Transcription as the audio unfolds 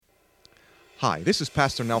Hi, this is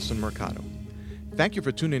Pastor Nelson Mercado. Thank you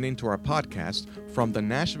for tuning in to our podcast from the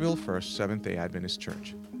Nashville First Seventh-day Adventist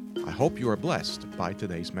Church. I hope you are blessed by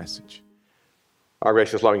today's message. Our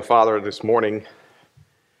gracious, loving Father, this morning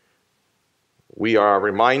we are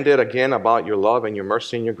reminded again about your love and your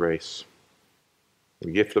mercy and your grace.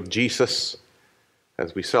 The gift of Jesus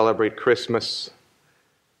as we celebrate Christmas,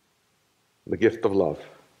 the gift of love.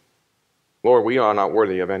 Lord, we are not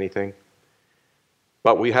worthy of anything,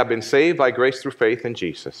 but we have been saved by grace through faith in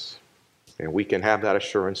Jesus, and we can have that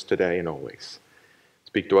assurance today and always.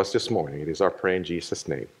 Speak to us this morning. It is our prayer in Jesus'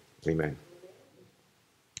 name. Amen.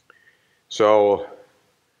 So,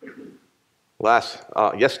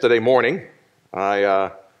 yesterday morning, I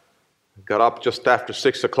got up just after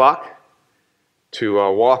 6 o'clock to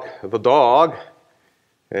walk the dog,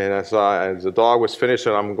 and as the dog was finished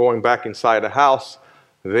and I'm going back inside the house,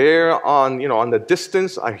 there on the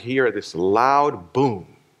distance, I hear this loud boom.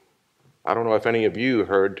 I don't know if any of you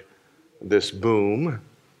heard this boom.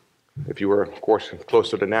 If you were, of course,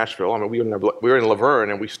 closer to Nashville. I mean, we were in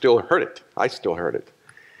Laverne, and we still heard it. I still heard it.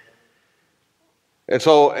 And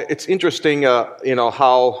so it's interesting,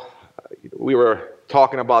 how we were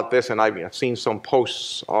talking about this, and I've seen some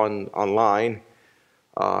posts online,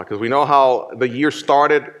 because we know how the year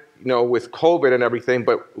started, with COVID and everything,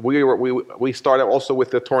 but we started also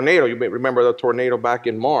with the tornado. You may remember the tornado back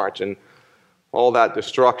in March and all that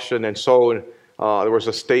destruction. And so there was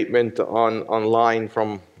a statement online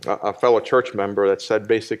from a fellow church member that said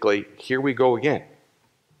basically, here we go again.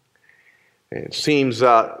 And it seems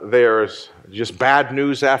there's just bad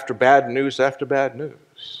news after bad news after bad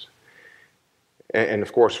news. And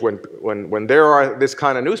of course, when there are this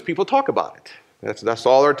kind of news, people talk about it. That's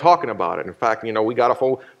all they're talking about it. In fact, we got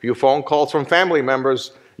a few phone calls from family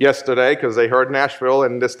members yesterday because they heard Nashville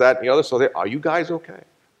and this, that, and the other. So are you guys okay?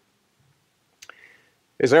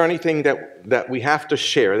 Is there anything that we have to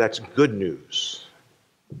share that's good news?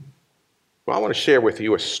 Well, I want to share with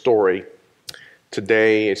you a story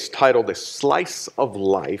today. It's titled A Slice of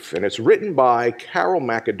Life, and it's written by Carol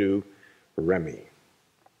McAdoo Remy.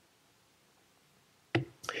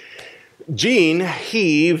 Jean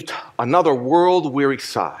heaved another world-weary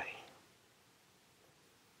sigh.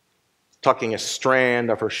 Tucking a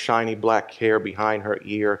strand of her shiny black hair behind her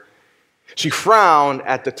ear, she frowned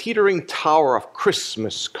at the teetering tower of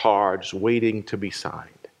Christmas cards waiting to be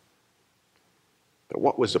signed. But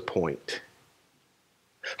what was the point?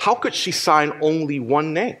 How could she sign only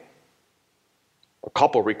one name? A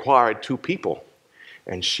couple required two people,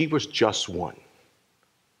 and she was just one.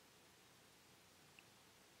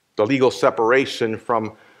 The legal separation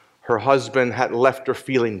from her husband had left her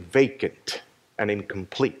feeling vacant and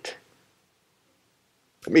incomplete.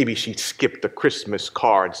 Maybe she'd skipped the Christmas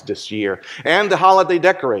cards this year and the holiday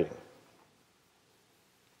decorating.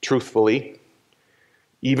 Truthfully,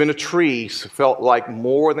 even the trees felt like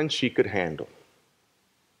more than she could handle.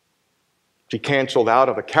 She canceled out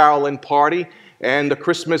of a caroling party and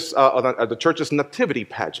the church's nativity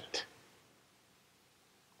pageant.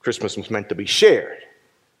 Christmas was meant to be shared,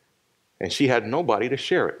 and she had nobody to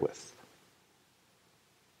share it with.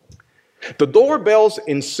 The doorbell's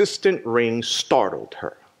insistent ring startled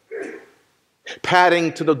her.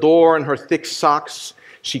 Padding to the door in her thick socks,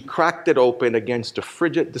 she cracked it open against a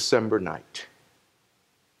frigid December night.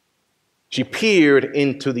 She peered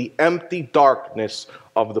into the empty darkness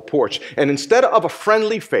of the porch, and instead of a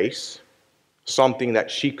friendly face, something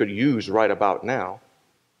that she could use right about now,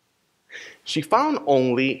 she found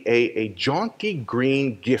only a jaunty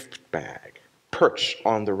green gift bag perched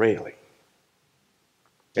on the railing.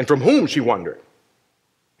 And from whom, she wondered,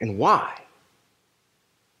 and why?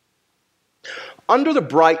 Under the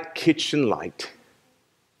bright kitchen light,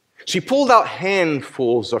 she pulled out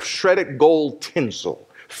handfuls of shredded gold tinsel,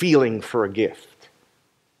 feeling for a gift.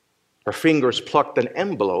 Her fingers plucked an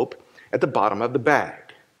envelope at the bottom of the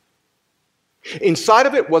bag. Inside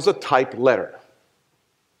of it was a typed letter.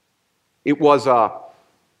 It was a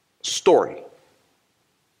story.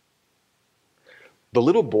 The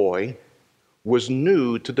little boy was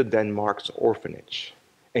new to the Denmark's orphanage,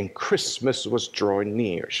 and Christmas was drawing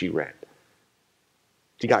near, she read.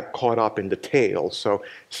 She got caught up in the tale, so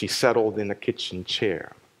she settled in a kitchen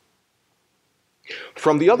chair.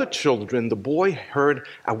 From the other children, the boy heard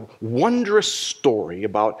a wondrous story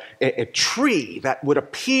about a tree that would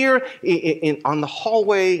appear on the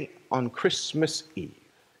hallway on Christmas Eve.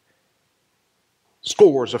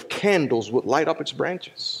 Scores of candles would light up its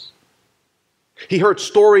branches. He heard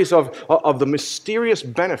stories of the mysterious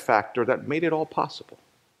benefactor that made it all possible.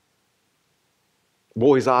 The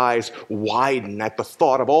boy's eyes widened at the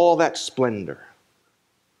thought of all that splendor.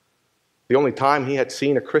 The only time he had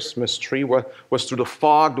seen a Christmas tree was through the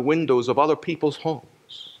fogged windows of other people's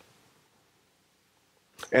homes.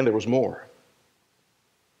 And there was more.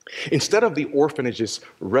 Instead of the orphanage's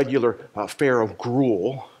regular fare of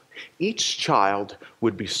gruel, each child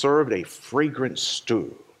would be served a fragrant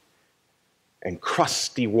stew and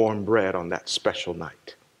crusty warm bread on that special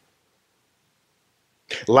night.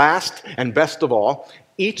 Last and best of all,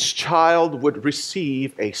 each child would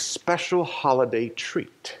receive a special holiday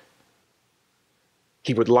treat.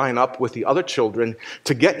 He would line up with the other children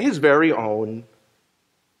to get his very own.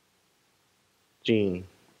 Jean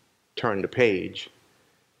turned the page,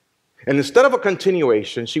 and instead of a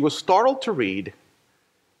continuation, she was startled to read,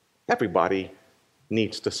 "Everybody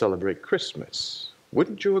needs to celebrate Christmas.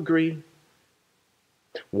 Wouldn't you agree?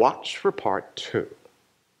 Watch for part 2.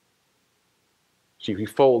 She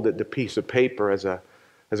refolded the piece of paper as a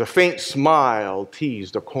faint smile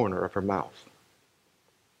teased the corner of her mouth.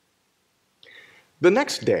 The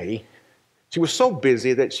next day, she was so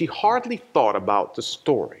busy that she hardly thought about the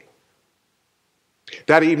story.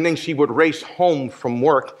 That evening, she would race home from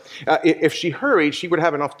work. If she hurried, she would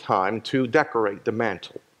have enough time to decorate the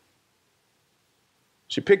mantel.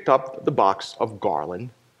 She picked up the box of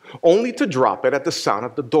garland, only to drop it at the sound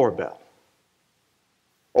of the doorbell.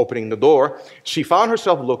 Opening the door, she found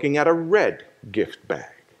herself looking at a red gift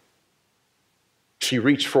bag. She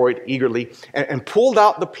reached for it eagerly and pulled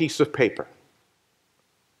out the piece of paper.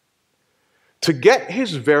 To get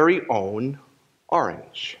his very own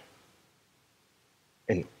orange.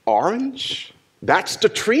 An orange? That's the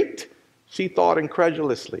treat? She thought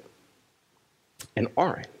incredulously. An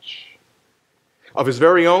orange. Of his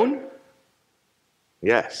very own?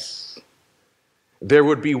 Yes. There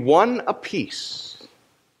would be one apiece.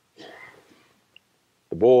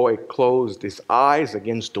 The boy closed his eyes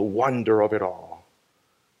against the wonder of it all.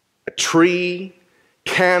 A tree,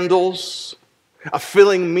 candles, a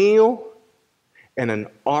filling meal, and an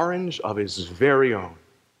orange of his very own.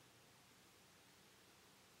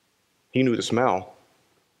 He knew the smell,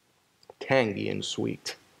 tangy and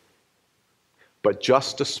sweet. But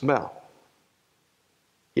just the smell.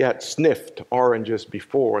 He had sniffed oranges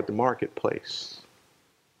before at the marketplace.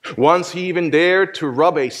 Once he even dared to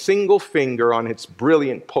rub a single finger on its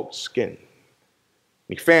brilliant poached skin.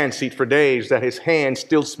 He fancied for days that his hand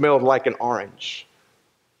still smelled like an orange.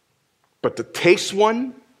 But to taste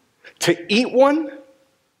one, to eat one,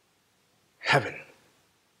 heaven.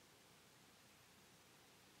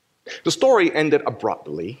 The story ended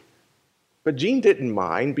abruptly, but Jean didn't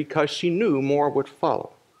mind because she knew more would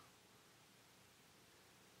follow.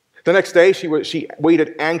 The next day, she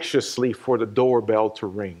waited anxiously for the doorbell to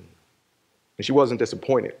ring, and she wasn't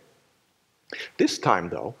disappointed. This time,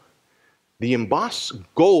 though, the embossed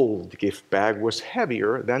gold gift bag was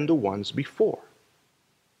heavier than the ones before.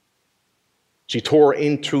 She tore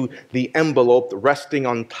into the envelope resting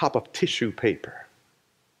on top of tissue paper.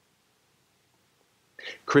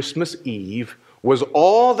 Christmas Eve was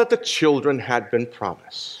all that the children had been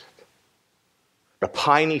promised. The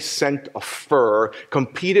piney scent of fir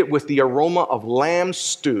competed with the aroma of lamb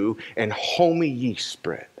stew and homey yeast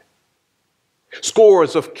bread.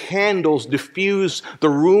 Scores of candles diffused the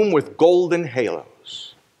room with golden halos.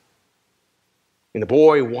 And the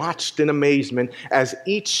boy watched in amazement as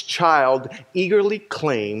each child eagerly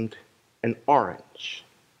claimed an orange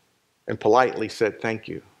and politely said thank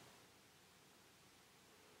you.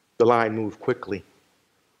 The line moved quickly,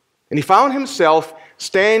 and he found himself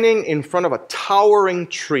standing in front of a towering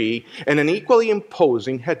tree and an equally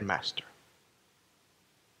imposing headmaster.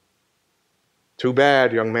 Too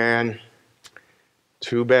bad, young man.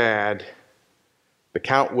 Too bad. The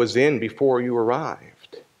count was in before you arrived.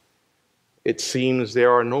 It seems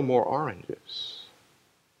there are no more oranges.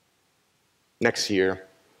 Next year,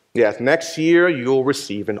 you'll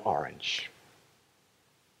receive an orange.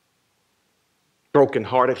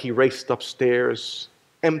 Broken-hearted, he raced upstairs,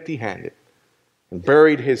 empty-handed, and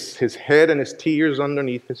buried his head and his tears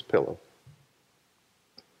underneath his pillow.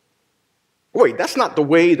 Wait, that's not the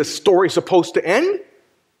way the story's supposed to end?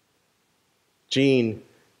 Jean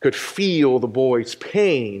could feel the boy's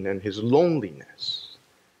pain and his loneliness.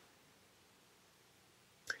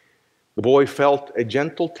 The boy felt a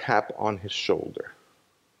gentle tap on his shoulder.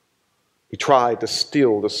 He tried to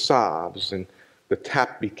still the sobs, and the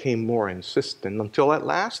tap became more insistent until at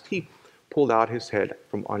last he pulled out his head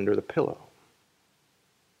from under the pillow.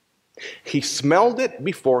 He smelled it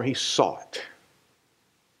before he saw it.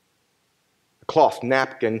 A cloth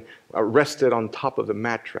napkin rested on top of the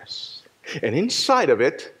mattress, and inside of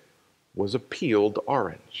it was a peeled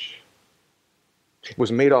orange. It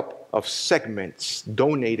was made up of segments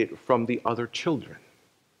donated from the other children.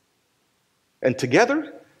 And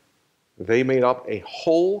together, they made up a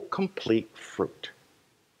whole, complete fruit.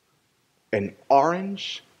 An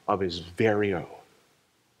orange of his very own.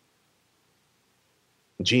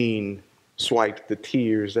 Jean swiped the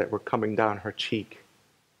tears that were coming down her cheek.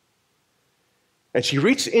 And she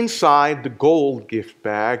reached inside the gold gift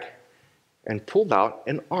bag and pulled out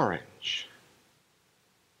an orange.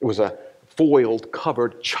 It was a foiled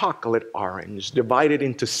covered chocolate orange divided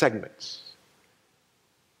into segments.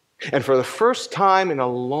 And for the first time in a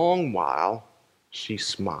long while, she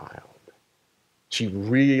smiled. She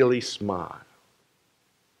really smiled.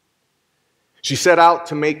 She set out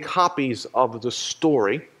to make copies of the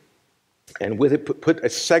story, and with it put a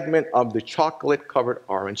segment of the chocolate-covered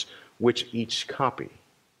orange with each copy.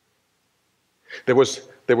 There was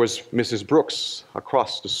Mrs. Brooks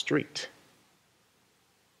across the street.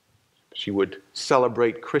 She would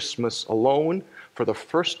celebrate Christmas alone for the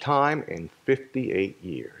first time in 58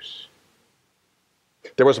 years.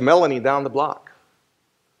 There was Melanie down the block,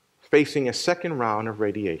 facing a second round of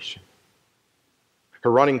radiation.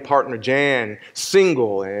 Her running partner, Jan,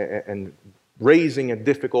 single and raising a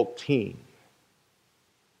difficult teen.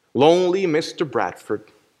 Lonely Mr. Bradford,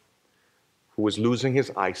 who was losing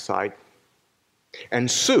his eyesight. And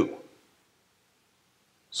Sue,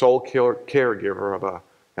 sole caregiver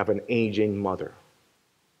of an aging mother.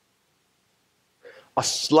 A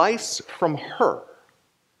slice from her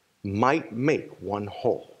might make one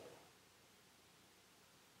whole.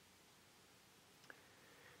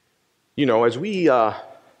 You know, as we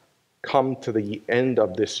come to the end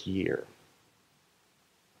of this year,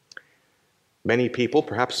 many people,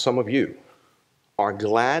 perhaps some of you, are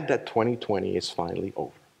glad that 2020 is finally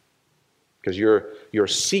over. Because you're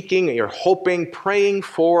seeking, you're hoping, praying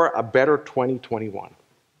for a better 2021.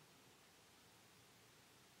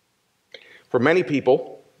 For many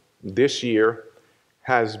people, this year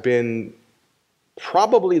has been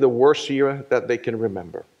probably the worst year that they can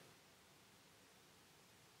remember.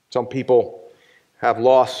 Some people have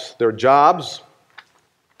lost their jobs.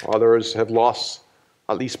 Others have lost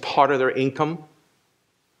at least part of their income.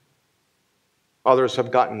 Others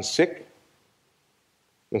have gotten sick.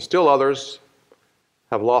 And still others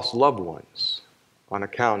have lost loved ones on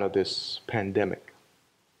account of this pandemic.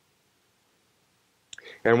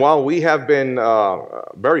 And while we have been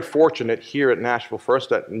very fortunate here at Nashville First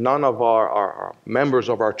that none of our members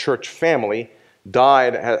of our church family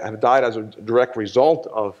have died as a direct result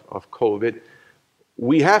of COVID,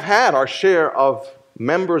 we have had our share of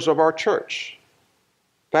members of our church,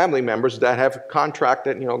 family members that have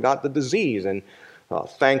contracted, got the disease. And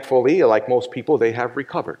thankfully, like most people, they have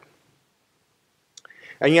recovered.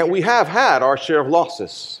 And yet we have had our share of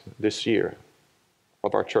losses this year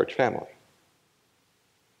of our church family.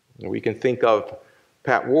 We can think of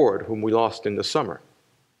Pat Ward, whom we lost in the summer.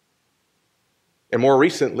 And more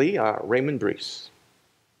recently, Raymond Brees.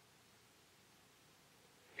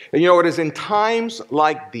 And it is in times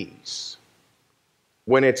like these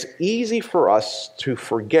when it's easy for us to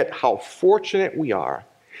forget how fortunate we are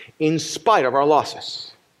in spite of our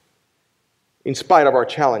losses, in spite of our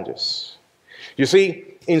challenges. You see,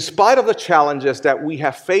 in spite of the challenges that we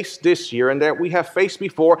have faced this year and that we have faced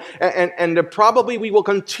before, and that probably we will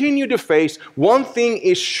continue to face, one thing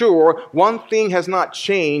is sure, one thing has not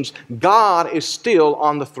changed: God is still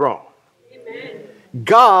on the throne. Amen.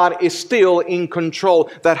 God is still in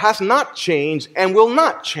control. That has not changed and will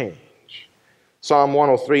not change. Psalm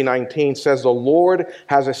 103:19 says, "The Lord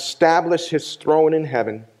has established his throne in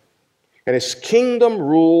heaven, and his kingdom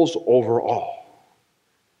rules over all."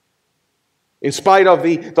 In spite of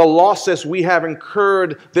the losses we have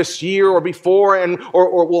incurred this year or before,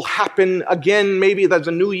 or will happen again maybe as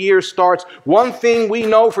the new year starts, one thing we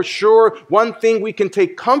know for sure, one thing we can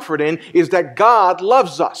take comfort in, is that God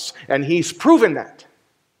loves us, and he's proven that.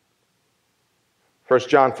 1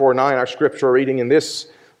 John 4:9, our scripture reading in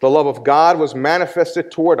this: "The love of God was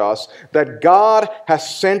manifested toward us, that God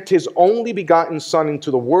has sent his only begotten Son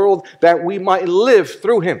into the world, that we might live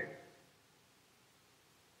through him."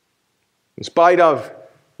 In spite of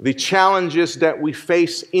the challenges that we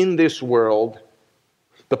face in this world,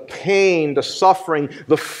 the pain, the suffering,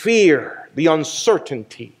 the fear, the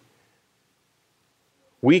uncertainty,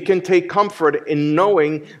 we can take comfort in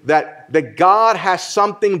knowing that God has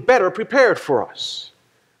something better prepared for us.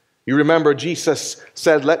 You remember Jesus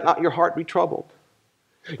said, "Let not your heart be troubled.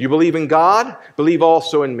 You believe in God, believe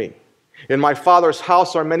also in me. In my Father's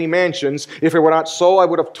house are many mansions. If it were not so, I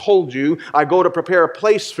would have told you. I go to prepare a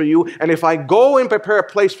place for you. And if I go and prepare a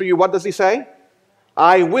place for you," what does he say?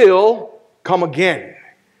 "I will come again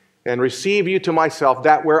and receive you to myself,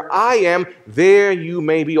 that where I am, there you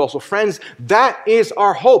may be also. Friends, that is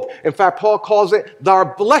our hope. In fact, Paul calls it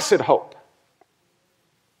our blessed hope.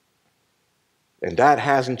 And that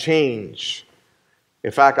hasn't changed. In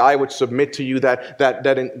fact, I would submit to you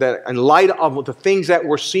that in light of the things that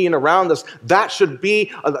we're seeing around us, that should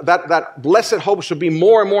be that blessed hope should be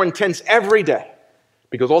more and more intense every day,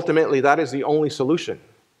 because ultimately that is the only solution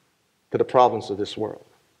to the problems of this world.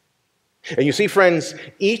 And you see, friends,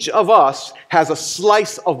 each of us has a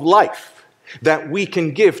slice of life that we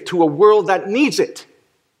can give to a world that needs it.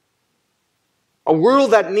 A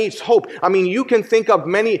world that needs hope. I mean, you can think of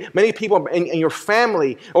many people in your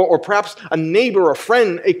family, or perhaps a neighbor, a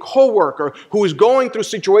friend, a coworker who is going through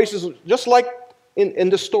situations just like in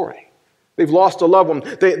this story. They've lost a loved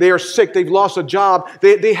one. They are sick. They've lost a job.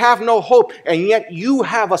 They have no hope. And yet you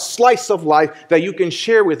have a slice of life that you can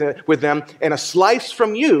share with them. And a slice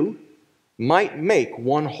from you might make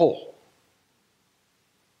one whole.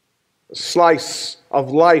 A slice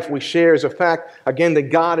of life we share is a fact, again,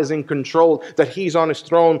 that God is in control, that He's on His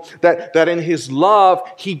throne, that in His love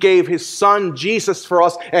He gave His Son Jesus for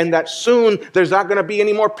us, and that soon there's not going to be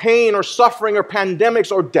any more pain or suffering or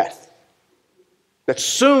pandemics or death. That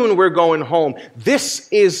soon we're going home. This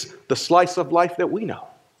is the slice of life that we know,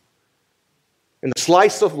 and the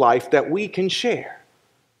slice of life that we can share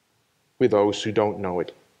with those who don't know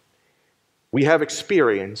it. We have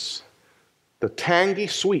experienced the tangy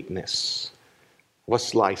sweetness of a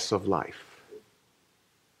slice of life.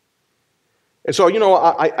 And so,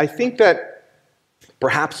 I think that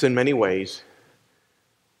perhaps in many ways,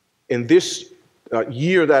 in this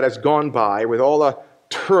year that has gone by with all the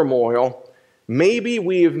turmoil, maybe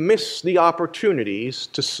we have missed the opportunities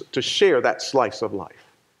to share that slice of life.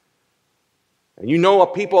 And you know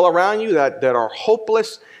of people around you that are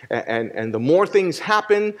hopeless, and the more things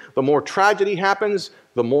happen, the more tragedy happens,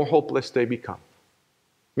 the more hopeless they become.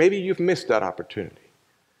 Maybe you've missed that opportunity.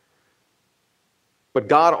 But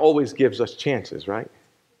God always gives us chances, right?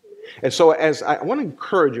 And so as I want to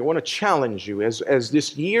encourage you, I want to challenge you as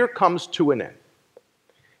this year comes to an end.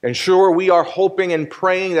 And sure, we are hoping and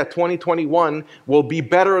praying that 2021 will be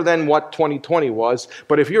better than what 2020 was.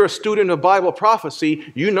 But if you're a student of Bible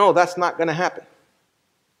prophecy, you know that's not going to happen.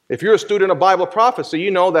 If you're a student of Bible prophecy,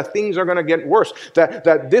 you know that things are going to get worse.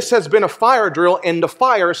 That this has been a fire drill and the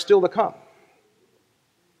fire is still to come.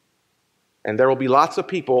 And there will be lots of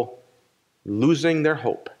people losing their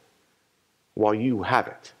hope while you have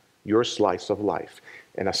it, your slice of life.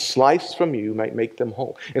 And a slice from you might make them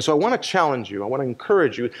whole. And so I want to challenge you, I want to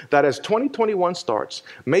encourage you that as 2021 starts,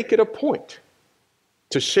 make it a point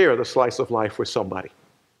to share the slice of life with somebody.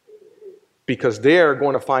 Because they're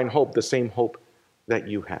going to find hope, the same hope that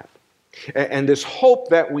you have. And this hope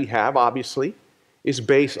that we have, obviously, is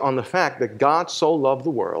based on the fact that God so loved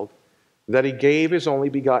the world that He gave His only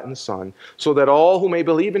begotten Son, so that all who may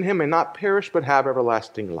believe in Him may not perish but have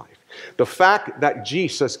everlasting life. The fact that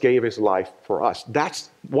Jesus gave His life for us,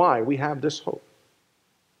 that's why we have this hope.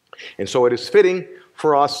 And so it is fitting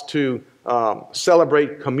for us to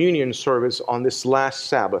celebrate communion service on this last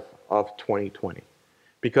Sabbath of 2020.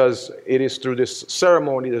 Because it is through this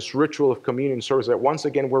ceremony, this ritual of communion service, that once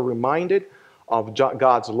again we're reminded of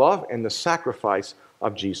God's love and the sacrifice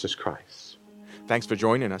of Jesus Christ. Thanks for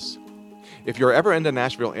joining us. If you're ever in the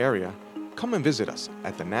Nashville area, come and visit us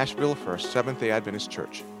at the Nashville First Seventh-day Adventist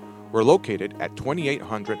Church. We're located at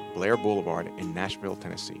 2800 Blair Boulevard in Nashville,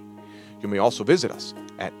 Tennessee. You may also visit us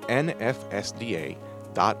at nfsda.org.